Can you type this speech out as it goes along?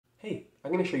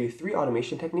I'm going to show you 3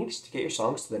 automation techniques to get your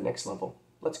songs to the next level.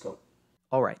 Let's go.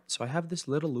 Alright, so I have this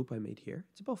little loop I made here.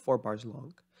 It's about 4 bars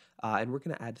long. And we're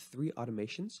going to add 3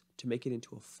 automations to make it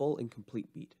into a full and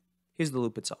complete beat. Here's the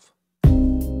loop itself.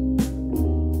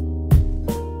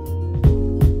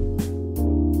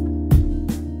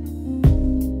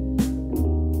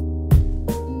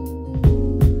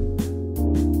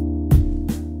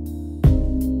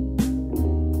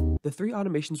 The 3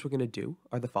 automations we're going to do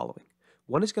are the following.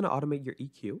 One is going to automate your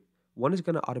EQ, one is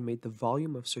going to automate the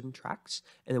volume of certain tracks,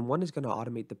 and then one is going to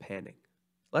automate the panning.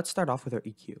 Let's start off with our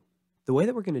EQ. The way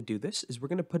that we're going to do this is we're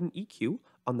going to put an EQ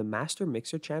on the master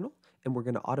mixer channel, and we're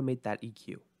going to automate that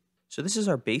EQ. So this is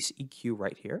our base EQ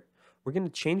right here. We're going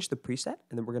to change the preset,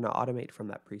 and then we're going to automate from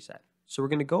that preset. So we're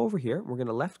going to go over here, we're going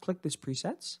to left click this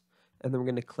presets, and then we're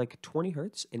going to click 20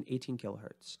 Hz and 18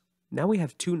 kHz. Now we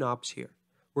have 2 knobs here.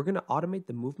 We're going to automate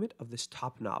the movement of this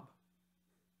top knob.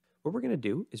 What we're going to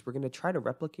do is we're going to try to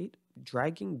replicate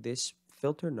dragging this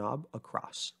filter knob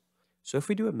across. So if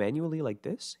we do it manually like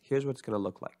this, here's what it's going to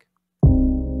look like.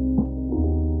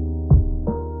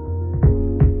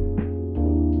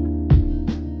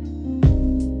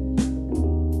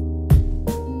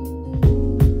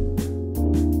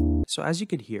 So as you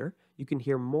can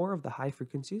hear more of the high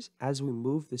frequencies as we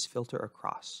move this filter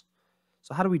across.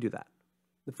 So how do we do that?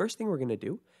 The first thing we're going to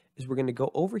do is we're going to go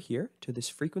over here to this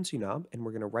frequency knob and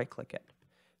we're going to right click it.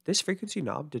 This frequency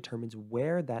knob determines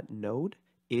where that node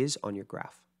is on your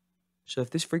graph. So if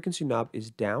this frequency knob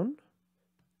is down,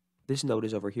 this node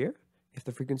is over here. If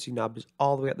the frequency knob is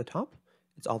all the way at the top,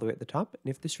 it's all the way at the top.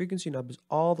 And if this frequency knob is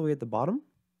all the way at the bottom,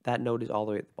 that node is all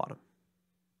the way at the bottom.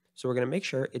 So we're going to make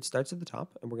sure it starts at the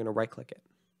top and we're going to right click it.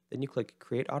 Then you click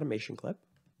Create Automation Clip.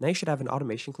 Now you should have an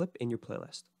automation clip in your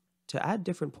playlist. To add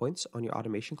different points on your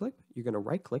automation clip, you're going to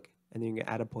right click and then you're going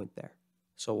to add a point there.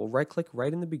 So we'll right click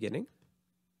right in the beginning.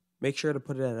 Make sure to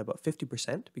put it at about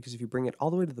 50% because if you bring it all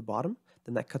the way to the bottom,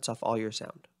 then that cuts off all your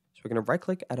sound. So we're going to right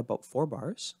click at about 4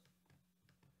 bars.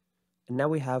 And now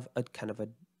we have a kind of a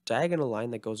diagonal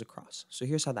line that goes across. So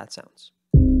here's how that sounds.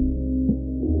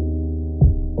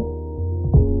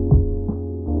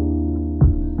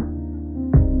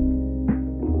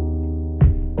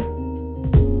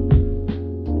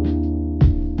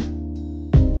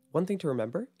 One thing to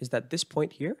remember is that this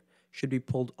point here should be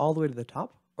pulled all the way to the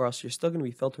top, or else you're still going to be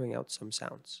filtering out some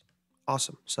sounds.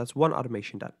 Awesome, so that's one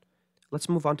automation done. Let's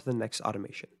move on to the next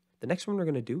automation. The next one we're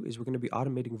going to do is we're going to be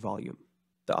automating volume.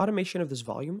 The automation of this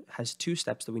volume has 2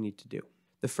 steps that we need to do.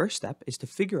 The first step is to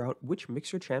figure out which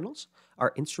mixer channels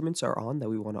our instruments are on that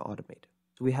we want to automate.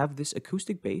 So we have this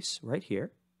acoustic bass right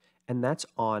here, and that's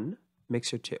on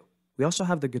mixer 2. We also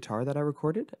have the guitar that I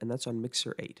recorded, and that's on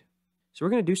mixer 8. So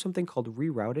we're going to do something called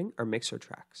rerouting our mixer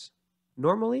tracks.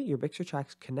 Normally, your mixer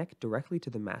tracks connect directly to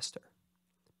the master,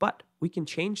 but we can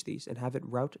change these and have it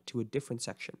route to a different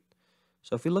section.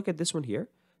 So if we look at this one here,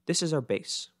 this is our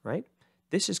bass, right?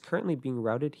 This is currently being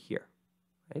routed here,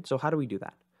 right? So how do we do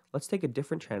that? Let's take a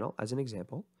different channel as an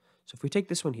example. So if we take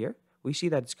this one here, we see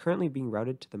that it's currently being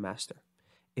routed to the master.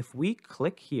 If we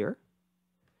click here,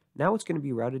 now it's going to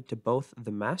be routed to both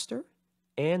the master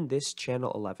and this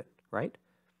channel 11, right?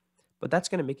 But that's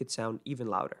going to make it sound even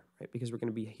louder, right? Because we're going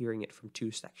to be hearing it from 2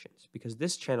 sections. Because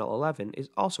this channel 11 is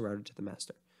also routed to the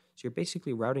master. So you're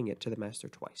basically routing it to the master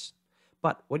twice.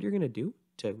 But what you're going to do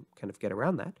to kind of get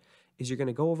around that is you're going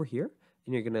to go over here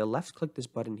and you're going to left click this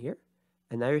button here.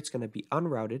 And now it's going to be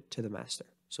unrouted to the master.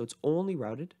 So it's only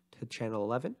routed to channel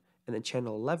 11 and then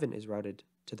channel 11 is routed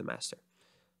to the master.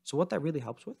 So what that really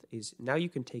helps with is now you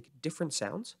can take different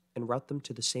sounds and route them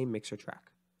to the same mixer track.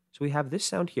 So we have this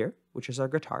sound here, which is our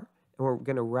guitar. And we're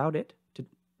going to route it to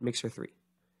mixer 3.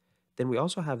 Then we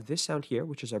also have this sound here,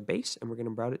 which is our bass, and we're going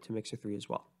to route it to mixer 3 as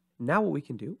well. Now what we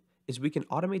can do is we can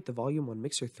automate the volume on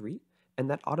mixer 3, and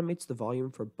that automates the volume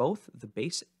for both the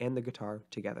bass and the guitar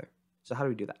together. So how do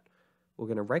we do that? We're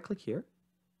going to right click here,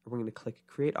 and we're going to click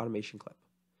Create Automation Clip.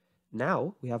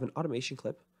 Now we have an automation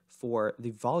clip for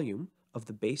the volume of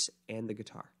the bass and the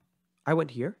guitar. I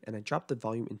went here and I dropped the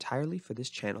volume entirely for this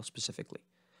channel specifically.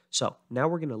 So now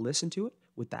we're going to listen to it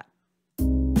with that.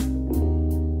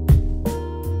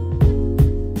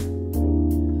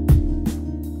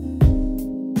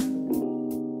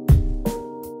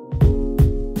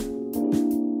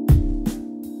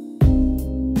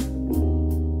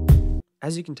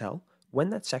 As you can tell, when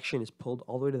that section is pulled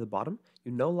all the way to the bottom,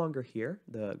 you no longer hear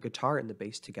the guitar and the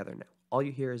bass together now. All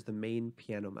you hear is the main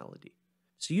piano melody.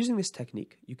 So using this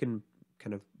technique, you can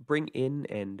kind of bring in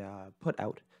and put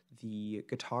out the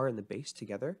guitar and the bass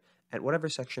together at whatever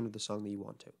section of the song that you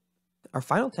want to. Our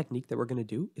final technique that we're going to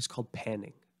do is called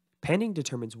panning. Panning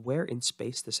determines where in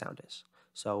space the sound is.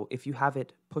 So if you have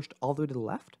it pushed all the way to the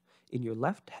left, in your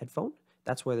left headphone,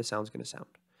 that's where the sound's going to sound.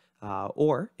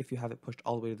 Or if you have it pushed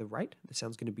all the way to the right, the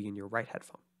sound's going to be in your right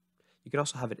headphone. You can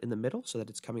also have it in the middle so that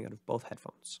it's coming out of both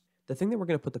headphones. The thing that we're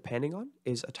going to put the panning on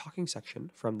is a talking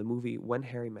section from the movie When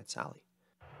Harry Met Sally.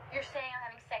 You're saying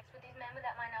I'm having sex with these men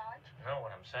without my knowledge? No,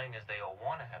 what I'm saying is they all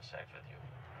want to have sex with you.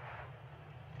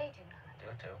 They do not.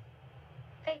 Do too.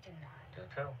 They do not. Do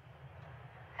too.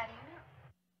 How do you know?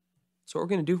 So what we're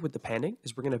going to do with the panning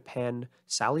is we're going to pan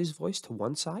Sally's voice to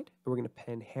one side, and we're going to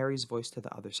pan Harry's voice to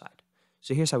the other side.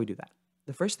 So here's how we do that.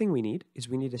 The first thing we need is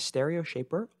we need a stereo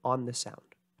shaper on the sound.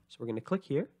 So we're going to click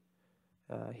here.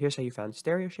 Here's how you found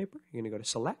stereo shaper. You're going to go to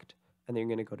select, and then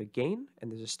you're going to go to gain,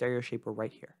 and there's a stereo shaper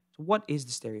right here. So what is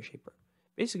the stereo shaper?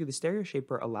 Basically, the stereo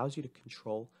shaper allows you to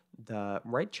control the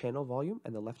right channel volume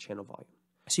and the left channel volume.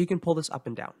 So you can pull this up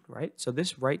and down, right? So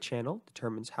this right channel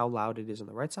determines how loud it is on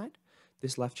the right side.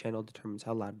 This left channel determines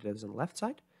how loud it is on the left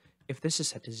side. If this is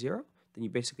set to 0, then you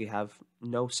basically have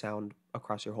no sound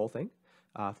across your whole thing.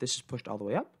 If this is pushed all the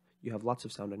way up, you have lots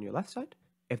of sound on your left side.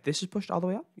 If this is pushed all the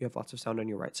way up, you have lots of sound on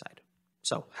your right side.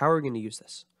 So how are we going to use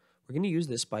this? We're going to use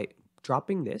this by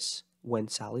dropping this when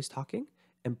Sally's talking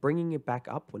and bringing it back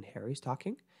up when Harry's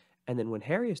talking. And then when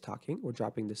Harry is talking, we're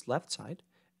dropping this left side,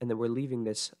 and then we're leaving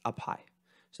this up high.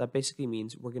 So that basically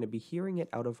means we're going to be hearing it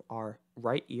out of our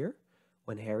right ear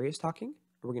when Harry is talking, and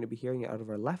we're going to be hearing it out of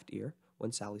our left ear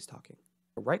when Sally's talking.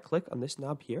 Right click on this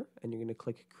knob here, and you're going to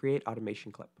click Create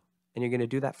Automation Clip. And you're going to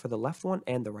do that for the left one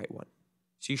and the right one.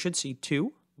 So you should see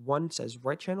two. One says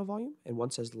right channel volume, and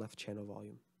one says left channel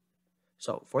volume.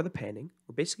 So for the panning,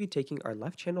 we're basically taking our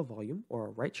left channel volume or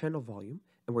our right channel volume,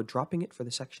 and we're dropping it for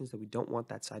the sections that we don't want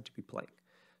that side to be playing.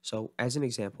 So as an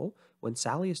example, when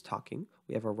Sally is talking,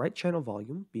 we have our right channel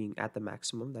volume being at the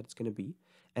maximum that it's going to be,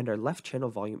 and our left channel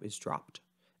volume is dropped.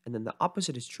 And then the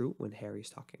opposite is true when Harry is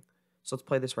talking. So let's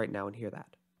play this right now and hear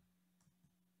that.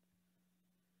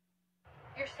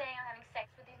 You're saying I'm having sex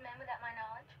with these men without my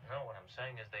knowledge? No, what I'm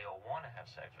saying is they all want to have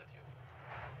sex with you.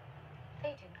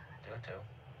 They do not. Do too.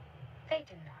 They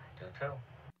do not. Do too.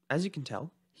 As you can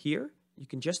tell, here you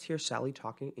can just hear Sally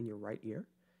talking in your right ear.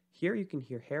 Here you can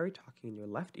hear Harry talking in your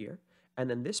left ear. And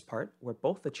then this part, where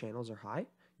both the channels are high,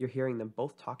 you're hearing them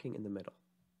both talking in the middle.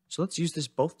 So let's use this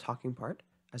both talking part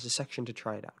as a section to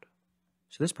try it out.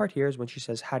 So this part here is when she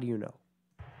says, how do you know?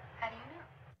 How do you know?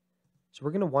 So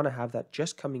we're going to want to have that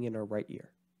just coming in our right ear.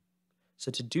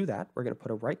 So to do that, we're going to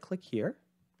put a right click here, and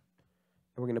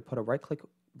we're going to put a right click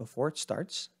before it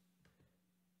starts,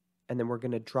 and then we're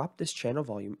going to drop this channel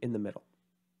volume in the middle.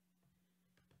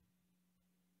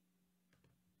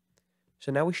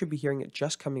 So now we should be hearing it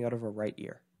just coming out of our right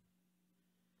ear.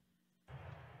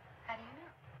 How do you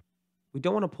know? We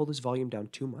don't want to pull this volume down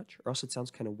too much, or else it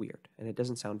sounds kind of weird, and it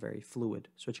doesn't sound very fluid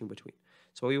switching between.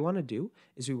 So what we want to do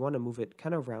is we want to move it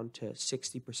kind of around to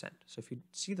 60%. So if you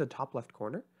see the top left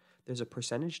corner, there's a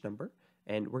percentage number,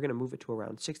 and we're going to move it to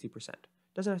around 60%.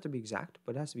 Doesn't have to be exact,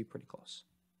 but it has to be pretty close.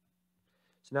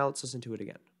 So now let's listen to it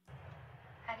again.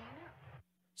 How do you know?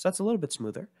 So that's a little bit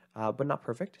smoother, but not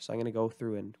perfect. So I'm going to go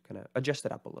through and kind of adjust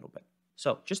it up a little bit.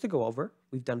 So just to go over,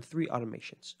 we've done 3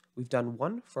 automations. We've done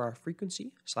one for our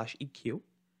frequency/EQ,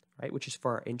 right, which is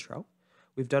for our intro.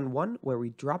 We've done one where we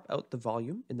drop out the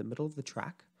volume in the middle of the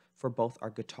track for both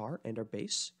our guitar and our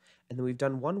bass. And then we've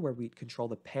done one where we control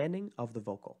the panning of the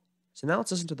vocal. So now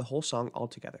let's listen to the whole song all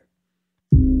together.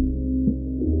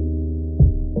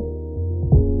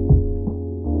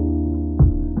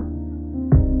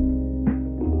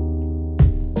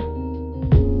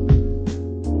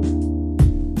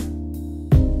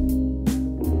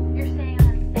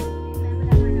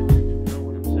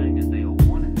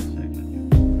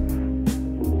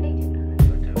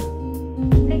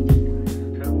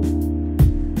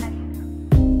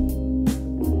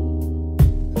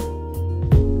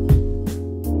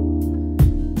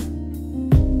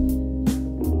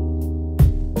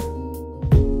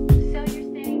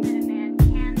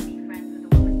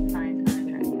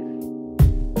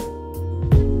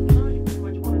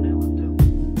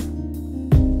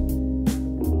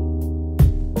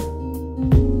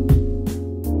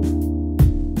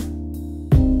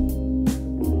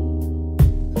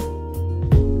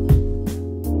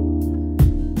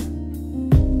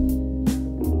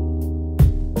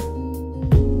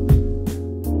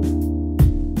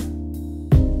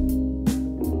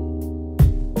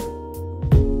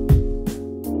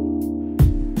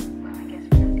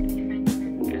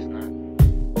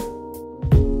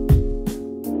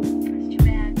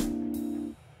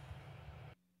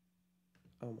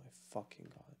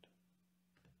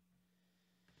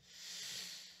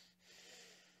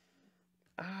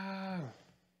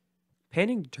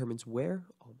 Panning determines where.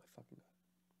 Oh my fucking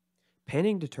god.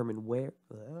 Panning determine where.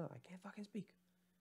 I can't fucking speak.